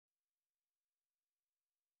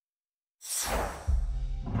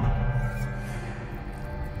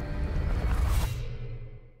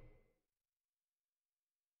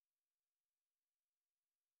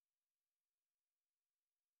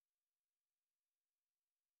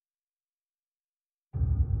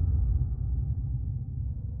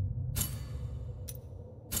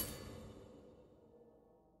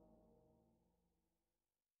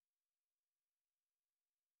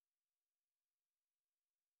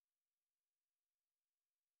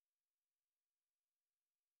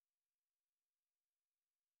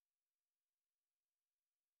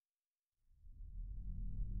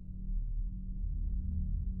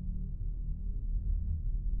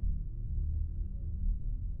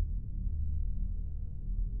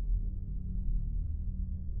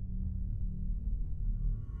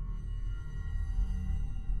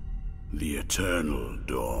The eternal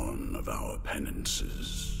dawn of our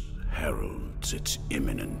penances heralds its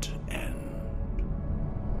imminent end.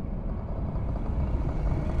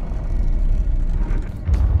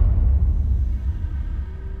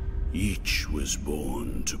 Each was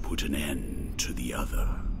born to put an end to the other.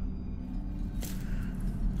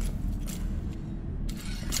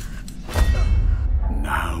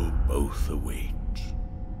 Now both await.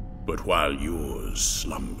 But while yours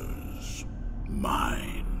slumbers,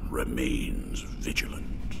 mine remains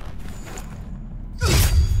vigilant.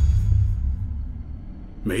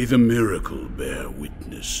 May the miracle bear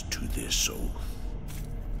witness to this oath.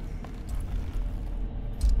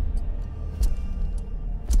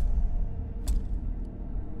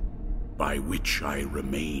 By which I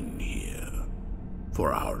remain here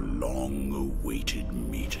for our long-awaited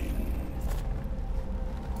meeting.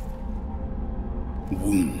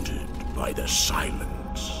 Wounded by the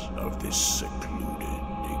silence of this secluded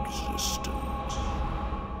existence.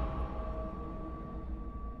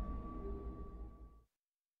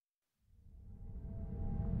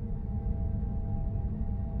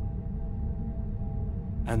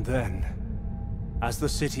 And then, as the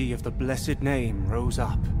city of the blessed name rose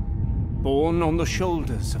up, borne on the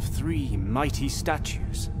shoulders of 3 mighty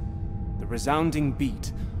statues, the resounding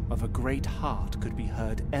beat of a great heart could be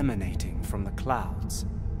heard emanating from the clouds,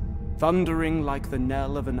 thundering like the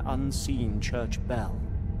knell of an unseen church bell,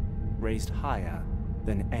 raised higher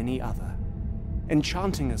than any other,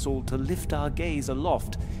 enchanting us all to lift our gaze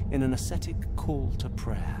aloft in an ascetic call to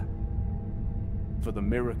prayer. For the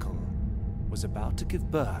miracle was about to give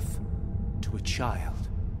birth to a child.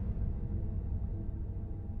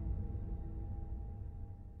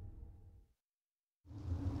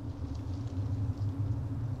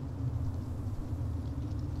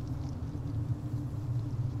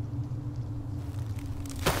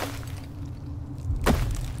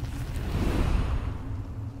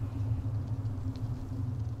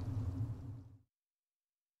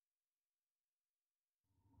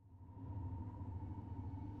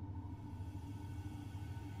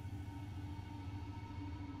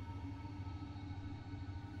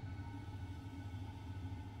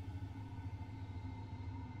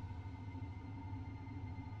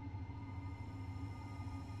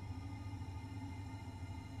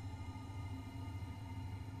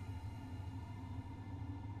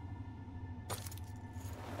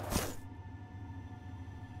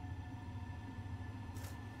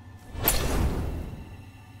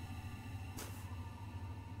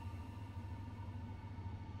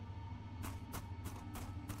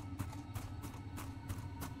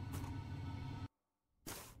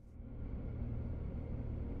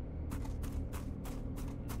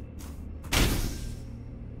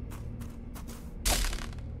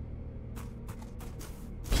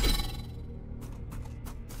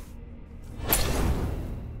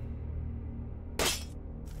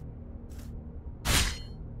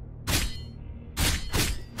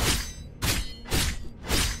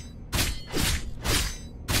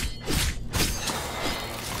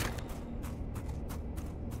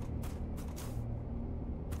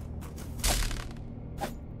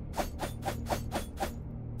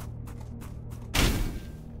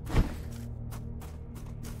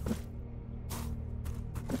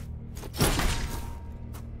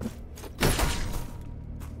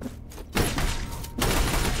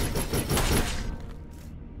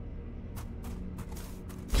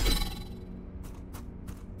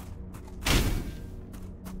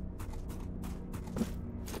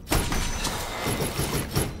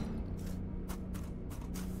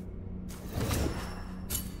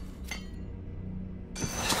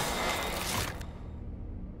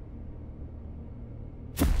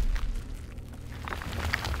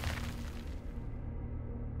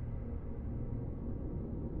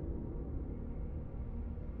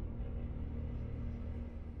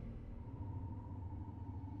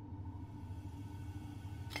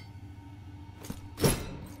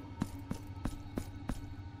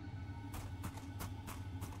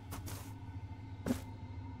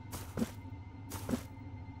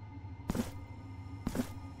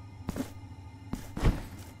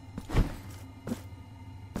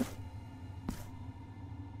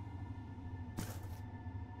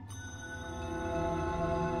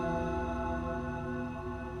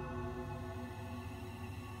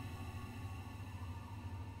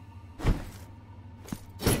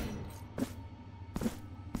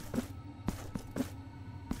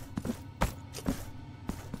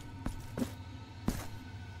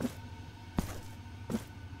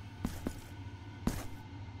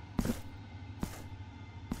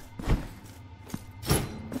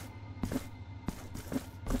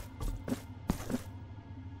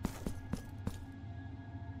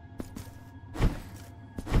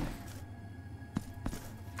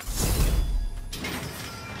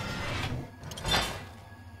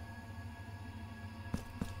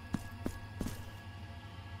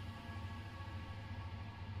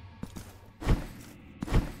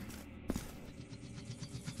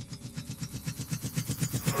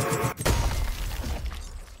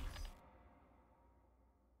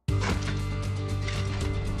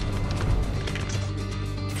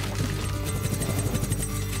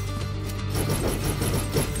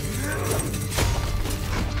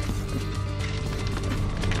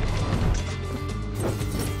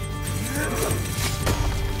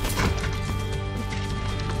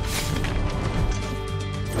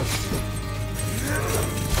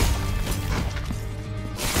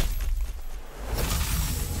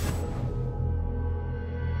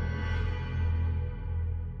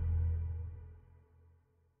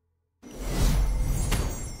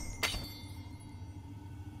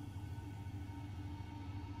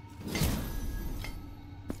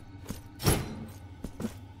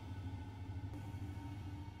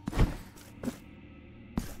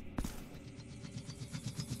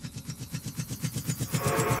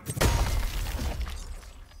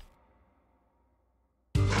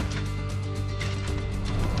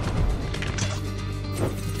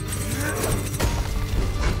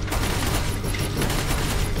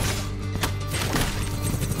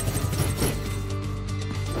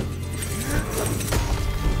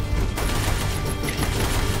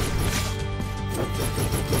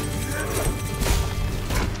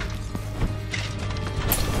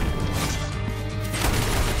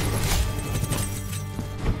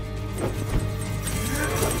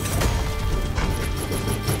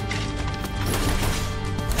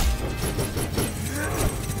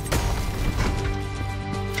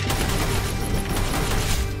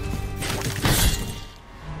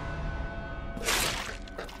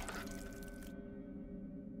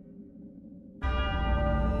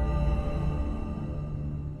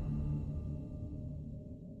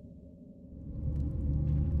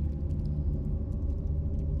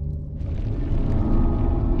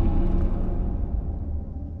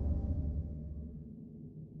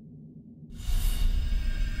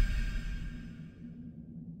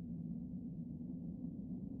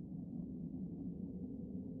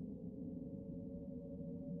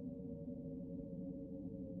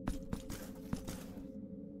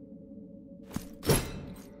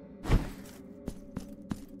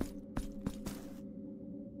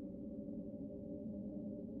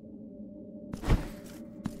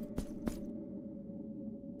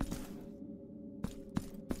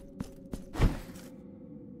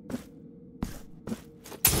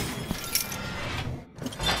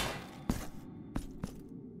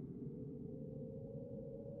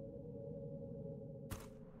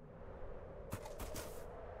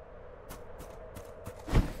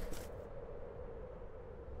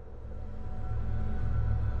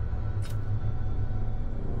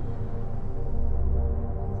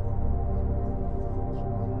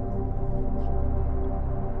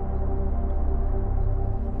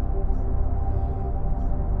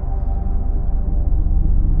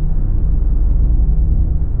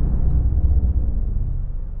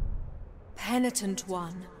 Penitent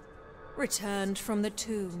one, returned from the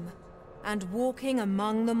tomb, and walking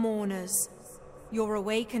among the mourners, your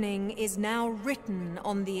awakening is now written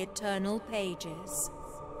on the eternal pages.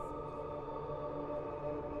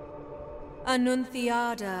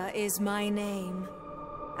 Annunciada is my name,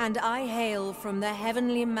 and I hail from the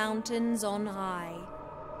heavenly mountains on high,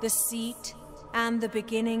 the seat and the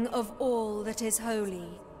beginning of all that is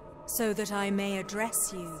holy, so that I may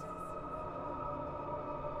address you.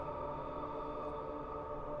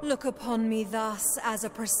 Look upon me thus as a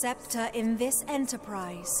preceptor in this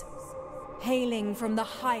enterprise, hailing from the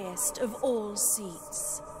highest of all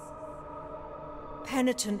seats.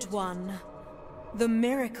 Penitent one, the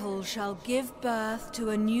miracle shall give birth to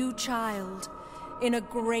a new child in a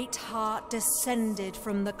great heart descended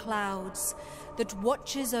from the clouds that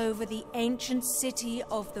watches over the ancient city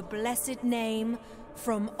of the blessed name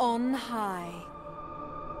from on high.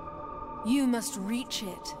 You must reach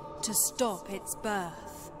it to stop its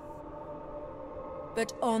birth.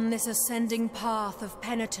 But on this ascending path of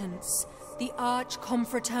penitence, the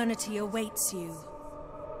arch-confraternity awaits you.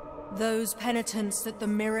 Those penitents that the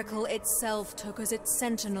miracle itself took as its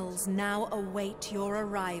sentinels now await your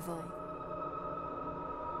arrival.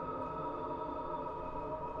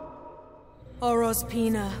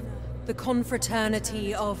 Orospina, the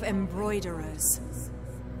confraternity of embroiderers.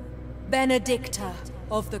 Benedicta,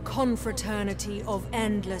 of the confraternity of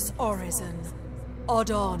endless orison.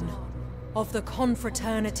 Odon, of the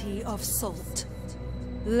confraternity of salt.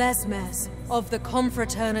 Lesmes, of the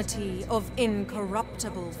confraternity of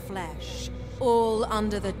incorruptible flesh, all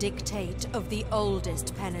under the dictate of the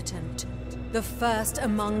oldest penitent, the first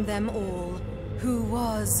among them all, who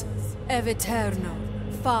was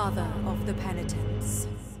𝘦𝘴𝘱𝘢𝘪𝘰, father of the penitents.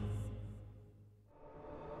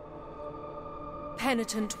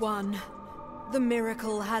 Penitent one, the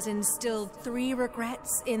miracle has instilled 3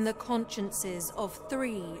 regrets in the consciences of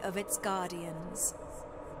 3 of its guardians.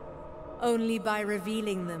 Only by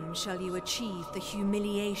revealing them shall you achieve the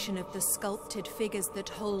humiliation of the sculpted figures that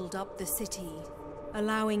hold up the city,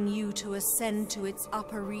 allowing you to ascend to its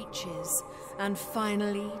upper reaches, and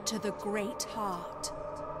finally to the great heart.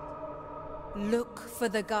 Look for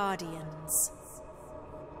the guardians.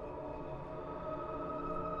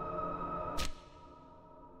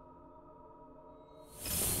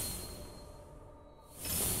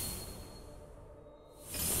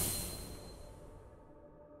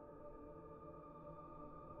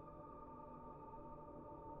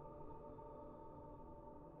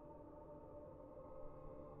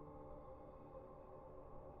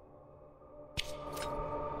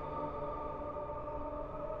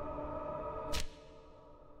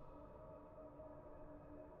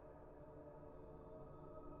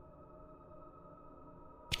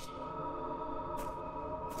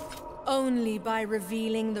 Only by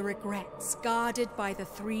revealing the regrets guarded by the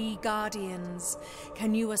 3 guardians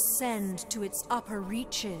can you ascend to its upper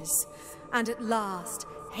reaches and at last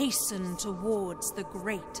hasten towards the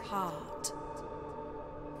great heart.